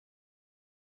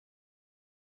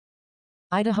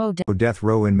Idaho death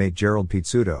row inmate Gerald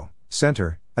Pizzuto,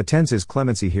 Center, attends his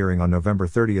clemency hearing on November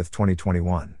 30,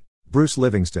 2021. Bruce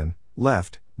Livingston,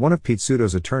 left, one of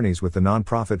Pizzuto's attorneys with the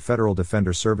nonprofit Federal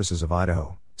Defender Services of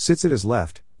Idaho, sits at his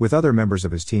left, with other members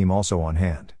of his team also on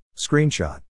hand.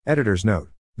 Screenshot. Editor's note.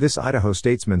 This Idaho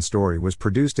Statesman story was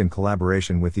produced in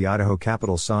collaboration with the Idaho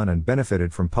Capital Sun and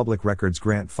benefited from Public Records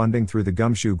grant funding through the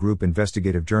Gumshoe Group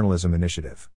Investigative Journalism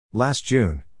Initiative. Last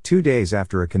June, 2 days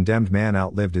after a condemned man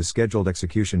outlived his scheduled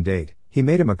execution date, he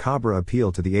made a macabre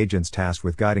appeal to the agents tasked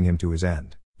with guiding him to his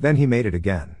end. Then he made it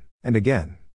again. And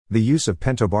again. The use of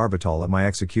pentobarbital at my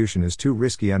execution is too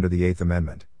risky under the Eighth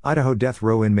Amendment, Idaho death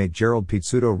row inmate Gerald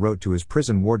Pizzuto wrote to his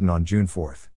prison warden on June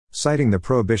 4, citing the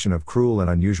prohibition of cruel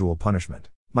and unusual punishment.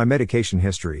 My medication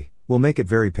history will make it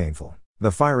very painful.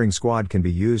 The firing squad can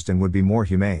be used and would be more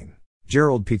humane.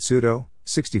 Gerald Pizzuto,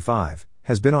 65,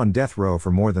 has been on death row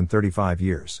for more than 35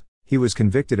 years. He was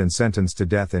convicted and sentenced to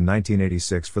death in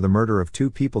 1986 for the murder of 2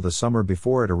 people the summer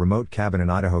before at a remote cabin in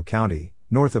Idaho County,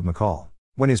 north of McCall.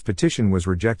 When his petition was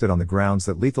rejected on the grounds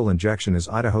that lethal injection is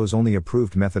Idaho's only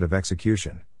approved method of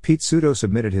execution, Pizzuto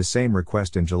submitted his same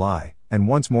request in July, and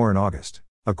once more in August.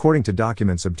 According to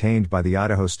documents obtained by the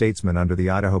Idaho Statesman under the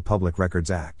Idaho Public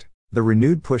Records Act, the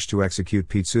renewed push to execute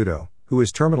Pizzuto, who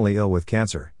is terminally ill with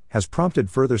cancer, has prompted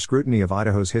further scrutiny of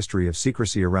Idaho's history of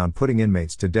secrecy around putting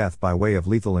inmates to death by way of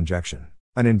lethal injection.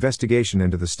 An investigation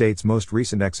into the state's most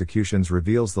recent executions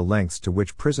reveals the lengths to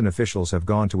which prison officials have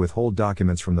gone to withhold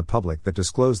documents from the public that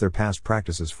disclose their past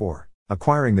practices for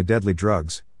acquiring the deadly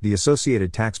drugs, the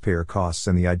associated taxpayer costs,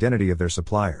 and the identity of their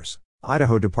suppliers.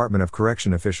 Idaho Department of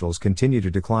Correction officials continue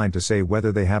to decline to say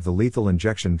whether they have the lethal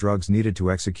injection drugs needed to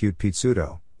execute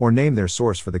Pizzuto, or name their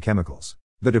source for the chemicals.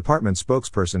 The department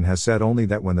spokesperson has said only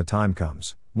that when the time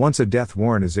comes, once a death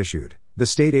warrant is issued, the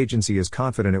state agency is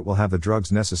confident it will have the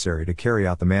drugs necessary to carry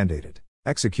out the mandated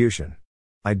execution.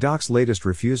 IDOC's latest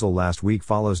refusal last week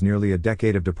follows nearly a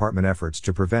decade of department efforts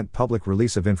to prevent public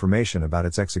release of information about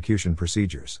its execution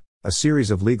procedures. A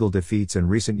series of legal defeats in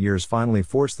recent years finally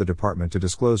forced the department to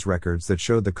disclose records that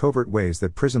showed the covert ways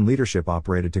that prison leadership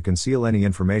operated to conceal any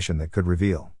information that could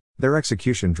reveal their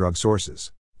execution drug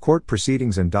sources. Court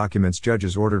proceedings and documents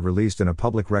judges ordered released in a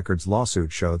public records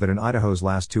lawsuit show that in Idaho's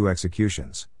last 2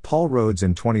 executions, Paul Rhodes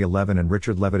in 2011 and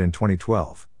Richard Levitt in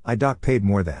 2012, IDOC paid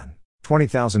more than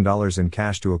 $20,000 in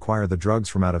cash to acquire the drugs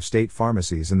from out-of-state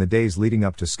pharmacies in the days leading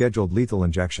up to scheduled lethal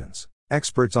injections.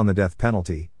 Experts on the death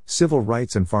penalty, civil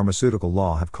rights and pharmaceutical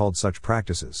law have called such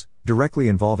practices, directly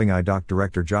involving IDOC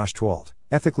Director Josh Twalt,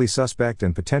 ethically suspect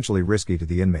and potentially risky to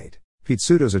the inmate.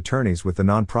 Pizzuto's attorneys with the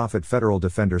nonprofit Federal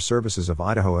Defender Services of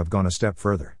Idaho have gone a step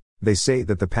further. They say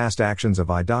that the past actions of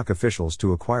IDOC officials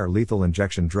to acquire lethal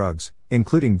injection drugs,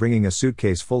 including bringing a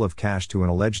suitcase full of cash to an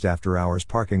alleged after-hours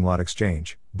parking lot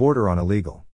exchange, border on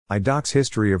illegal. IDOC's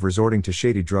history of resorting to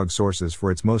shady drug sources for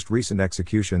its most recent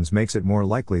executions makes it more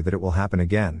likely that it will happen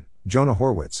again, Jonah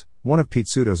Horwitz, one of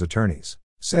Pizzuto's attorneys,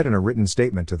 said in a written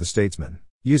statement to the Statesman.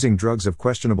 Using drugs of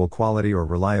questionable quality or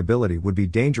reliability would be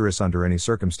dangerous under any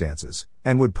circumstances,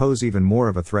 and would pose even more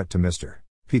of a threat to Mr.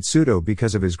 Pizzuto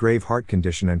because of his grave heart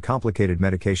condition and complicated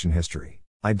medication history.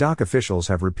 IDOC officials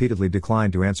have repeatedly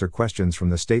declined to answer questions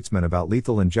from the Statesman about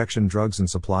lethal injection drugs and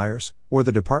suppliers, or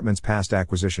the department's past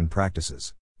acquisition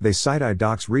practices. They cite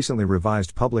IDOC's recently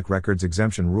revised public records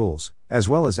exemption rules, as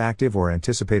well as active or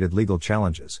anticipated legal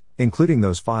challenges, including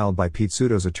those filed by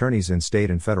Pizzuto's attorneys in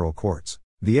state and federal courts.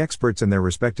 The experts in their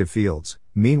respective fields,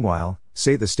 meanwhile,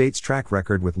 say the state's track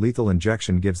record with lethal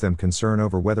injection gives them concern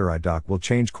over whether IDOC will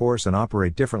change course and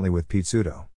operate differently with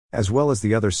Pizzuto, as well as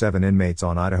the other 7 inmates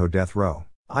on Idaho death row.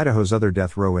 Idaho's other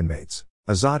death row inmates.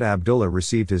 Azad Abdullah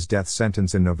received his death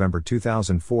sentence in November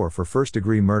 2004 for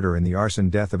first-degree murder in the arson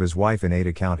death of his wife in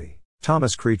Ada County.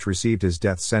 Thomas Creech received his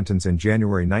death sentence in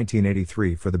January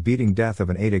 1983 for the beating death of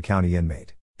an Ada County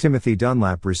inmate. Timothy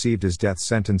Dunlap received his death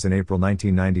sentence in April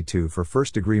 1992 for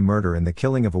first-degree murder in the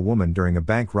killing of a woman during a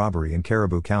bank robbery in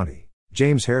Caribou County.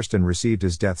 James Hairston received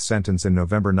his death sentence in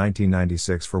November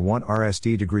 1996 for 1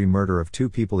 RSD-degree murder of 2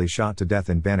 people he shot to death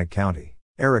in Bannock County.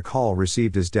 Eric Hall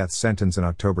received his death sentence in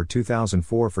October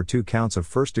 2004 for 2 counts of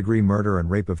first-degree murder and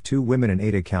rape of 2 women in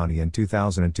Ada County in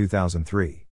 2000 and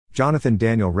 2003. Jonathan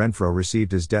Daniel Renfro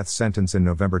received his death sentence in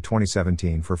November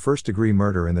 2017 for first-degree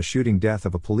murder in the shooting death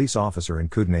of a police officer in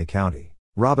Kootenai County.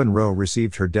 Robin Rowe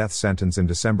received her death sentence in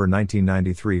December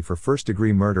 1993 for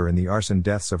first-degree murder in the arson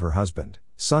deaths of her husband,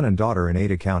 son and daughter in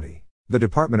Ada County. The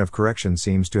Department of Corrections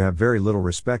seems to have very little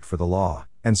respect for the law,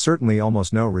 and certainly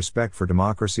almost no respect for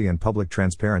democracy and public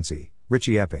transparency,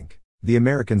 Richie Epping, the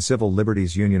American Civil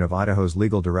Liberties Union of Idaho's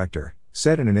legal director,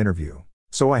 said in an interview.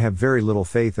 So I have very little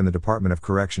faith in the Department of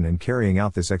Correction in carrying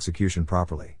out this execution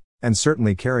properly. And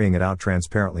certainly carrying it out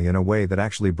transparently in a way that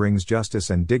actually brings justice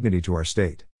and dignity to our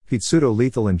state. Pizzuto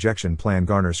lethal injection plan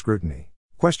garners scrutiny.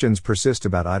 Questions persist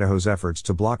about Idaho's efforts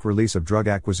to block release of drug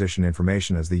acquisition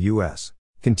information as the U.S.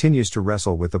 continues to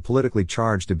wrestle with the politically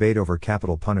charged debate over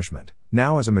capital punishment,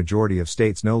 now as a majority of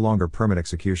states no longer permit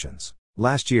executions.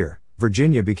 Last year,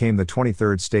 Virginia became the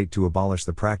 23rd state to abolish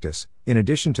the practice, in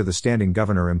addition to the standing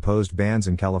governor-imposed bans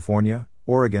in California,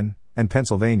 Oregon, and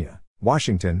Pennsylvania.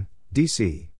 Washington,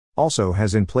 D.C. also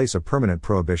has in place a permanent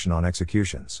prohibition on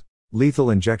executions. Lethal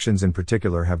injections in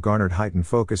particular have garnered heightened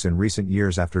focus in recent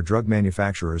years after drug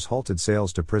manufacturers halted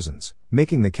sales to prisons,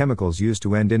 making the chemicals used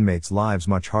to end inmates' lives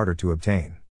much harder to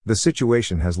obtain. The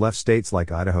situation has left states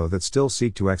like Idaho that still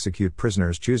seek to execute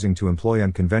prisoners choosing to employ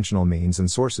unconventional means and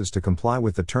sources to comply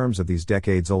with the terms of these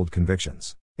decades-old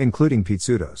convictions, including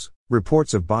Pizzuto's.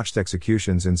 Reports of botched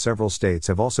executions in several states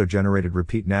have also generated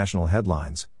repeat national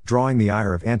headlines, drawing the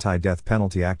ire of anti-death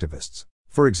penalty activists.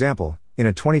 For example, in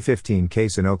a 2015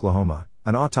 case in Oklahoma,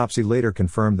 an autopsy later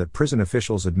confirmed that prison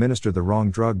officials administered the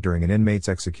wrong drug during an inmate's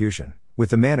execution, with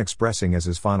the man expressing as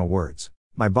his final words,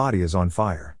 "My body is on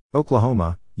fire."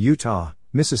 Oklahoma, Utah,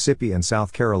 Mississippi and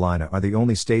South Carolina are the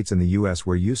only states in the U.S.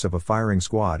 where use of a firing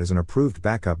squad is an approved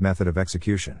backup method of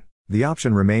execution. The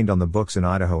option remained on the books in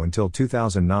Idaho until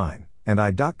 2009, and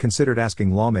IDOC considered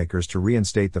asking lawmakers to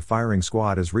reinstate the firing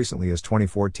squad as recently as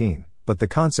 2014, but the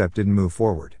concept didn't move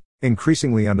forward.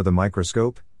 Increasingly under the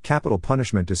microscope, capital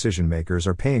punishment decision makers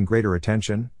are paying greater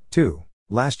attention, too.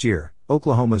 Last year,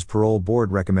 Oklahoma's parole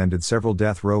board recommended several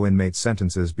death row inmates'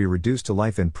 sentences be reduced to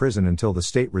life in prison until the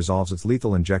state resolves its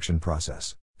lethal injection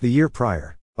process. The year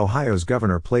prior, Ohio's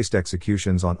governor placed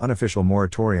executions on unofficial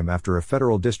moratorium after a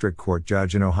federal district court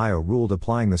judge in Ohio ruled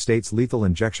applying the state's lethal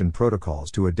injection protocols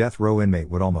to a death row inmate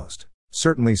would almost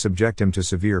certainly subject him to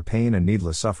severe pain and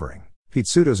needless suffering.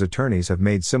 Pizzuto's attorneys have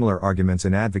made similar arguments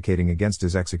in advocating against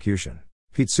his execution.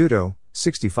 Pizzuto,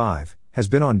 65, has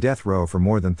been on death row for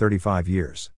more than 35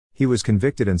 years. He was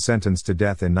convicted and sentenced to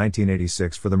death in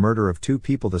 1986 for the murder of 2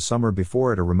 people the summer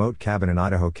before at a remote cabin in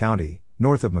Idaho County,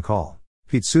 north of McCall.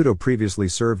 Pizzuto previously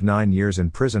served 9 years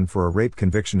in prison for a rape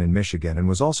conviction in Michigan and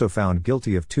was also found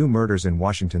guilty of 2 murders in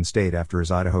Washington state after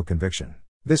his Idaho conviction.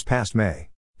 This past May,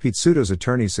 Pizzuto's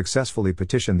attorneys successfully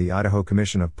petitioned the Idaho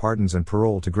Commission of Pardons and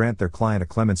Parole to grant their client a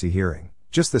clemency hearing,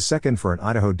 just the second for an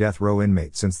Idaho death row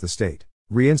inmate since the state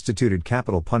reinstituted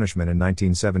capital punishment in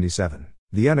 1977.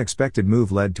 The unexpected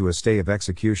move led to a stay of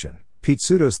execution,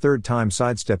 Pizzuto's third time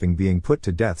sidestepping being put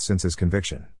to death since his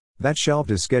conviction. That shelved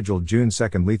his scheduled June 2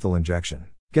 lethal injection.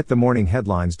 Get the morning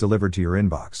headlines delivered to your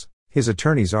inbox. His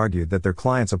attorneys argued that their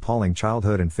client's appalling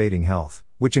childhood and fading health,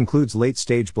 which includes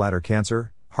late-stage bladder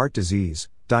cancer, heart disease,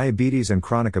 diabetes and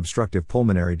chronic obstructive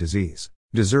pulmonary disease,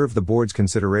 deserved the board's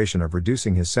consideration of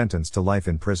reducing his sentence to life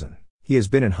in prison. He has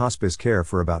been in hospice care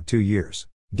for about 2 years,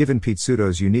 given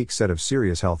Pizzuto's unique set of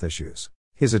serious health issues.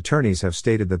 His attorneys have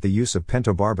stated that the use of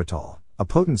pentobarbital, a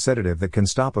potent sedative that can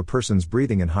stop a person's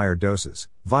breathing in higher doses,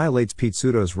 violates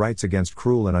Pizzuto's rights against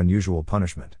cruel and unusual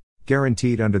punishment,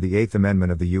 guaranteed under the 8th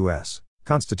Amendment of the U.S.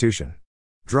 Constitution.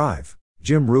 Drive.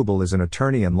 Jim Rubel is an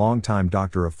attorney and longtime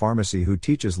doctor of pharmacy who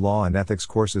teaches law and ethics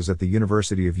courses at the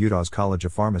University of Utah's College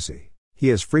of Pharmacy. He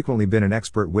has frequently been an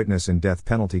expert witness in death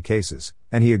penalty cases,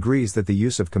 and he agrees that the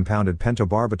use of compounded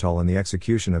pentobarbital in the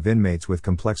execution of inmates with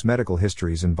complex medical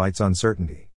histories invites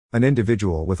uncertainty. An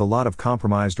individual with a lot of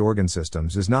compromised organ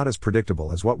systems is not as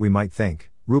predictable as what we might think,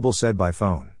 Rubel said by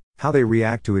phone. How they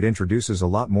react to it introduces a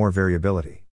lot more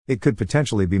variability. It could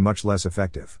potentially be much less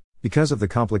effective. Because of the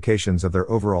complications of their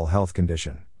overall health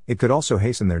condition, it could also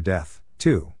hasten their death,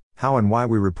 too. How and why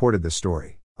we reported this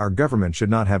story. Our government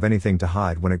should not have anything to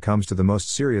hide when it comes to the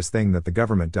most serious thing that the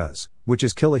government does, which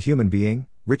is kill a human being,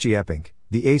 Richie Epping,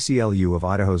 the ACLU of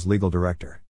Idaho's legal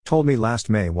director, told me last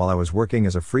May while I was working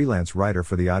as a freelance writer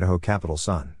for the Idaho Capital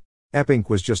Sun. Epping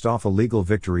was just off a legal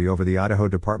victory over the Idaho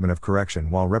Department of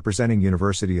Correction while representing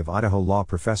University of Idaho law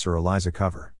professor Eliza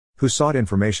Cover, who sought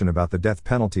information about the death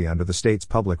penalty under the state's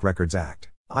Public Records Act.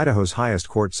 Idaho's highest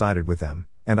court sided with them,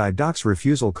 and IDOC's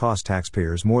refusal cost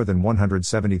taxpayers more than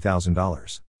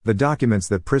 $170,000. The documents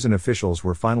that prison officials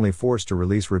were finally forced to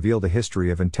release revealed a history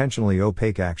of intentionally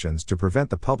opaque actions to prevent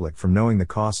the public from knowing the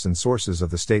costs and sources of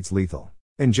the state's lethal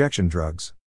injection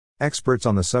drugs. Experts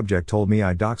on the subject told me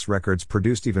IDOC's records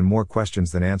produced even more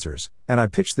questions than answers, and I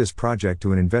pitched this project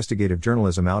to an investigative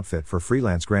journalism outfit for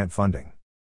freelance grant funding.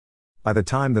 By the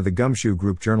time that the Gumshoe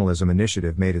Group Journalism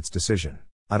Initiative made its decision,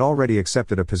 I'd already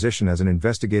accepted a position as an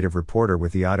investigative reporter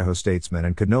with the Idaho Statesman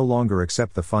and could no longer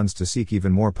accept the funds to seek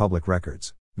even more public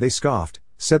records. They scoffed,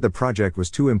 said the project was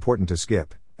too important to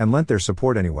skip, and lent their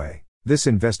support anyway. This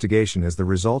investigation is the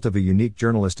result of a unique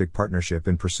journalistic partnership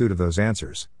in pursuit of those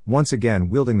answers, once again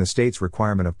wielding the state's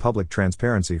requirement of public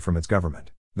transparency from its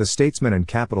government. The Statesman and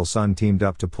Capital Sun teamed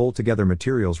up to pull together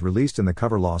materials released in the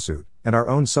cover lawsuit, and our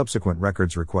own subsequent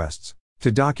records requests,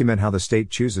 to document how the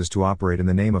state chooses to operate in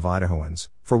the name of Idahoans,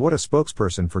 for what a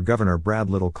spokesperson for Governor Brad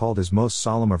Little called his most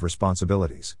solemn of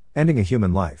responsibilities, ending a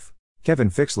human life.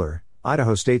 Kevin Fixler,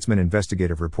 Idaho Statesman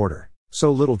investigative reporter.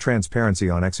 So little transparency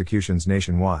on executions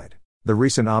nationwide. The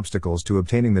recent obstacles to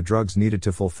obtaining the drugs needed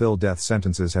to fulfill death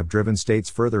sentences have driven states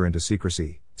further into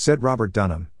secrecy, said Robert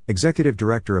Dunham, executive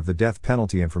director of the Death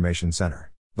Penalty Information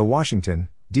Center. The Washington,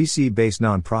 D.C.-based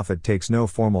nonprofit takes no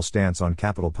formal stance on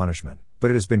capital punishment, but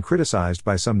it has been criticized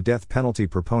by some death penalty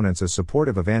proponents as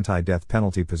supportive of anti-death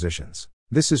penalty positions.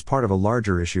 This is part of a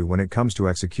larger issue when it comes to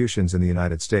executions in the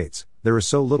United States. There is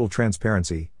so little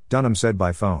transparency, Dunham said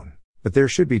by phone. But there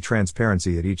should be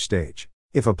transparency at each stage.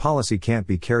 If a policy can't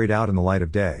be carried out in the light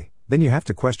of day, then you have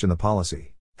to question the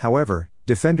policy. However,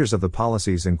 defenders of the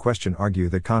policies in question argue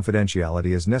that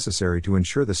confidentiality is necessary to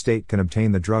ensure the state can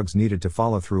obtain the drugs needed to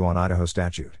follow through on Idaho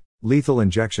statute. Lethal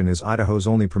injection is Idaho's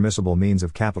only permissible means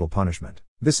of capital punishment.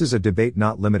 This is a debate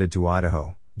not limited to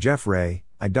Idaho, Jeff Ray,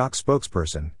 IDOC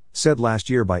spokesperson, said last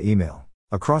year by email.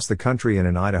 Across the country and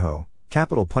in Idaho,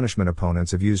 capital punishment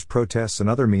opponents have used protests and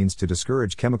other means to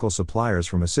discourage chemical suppliers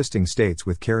from assisting states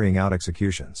with carrying out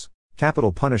executions.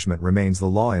 Capital punishment remains the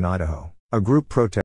law in Idaho. A group protest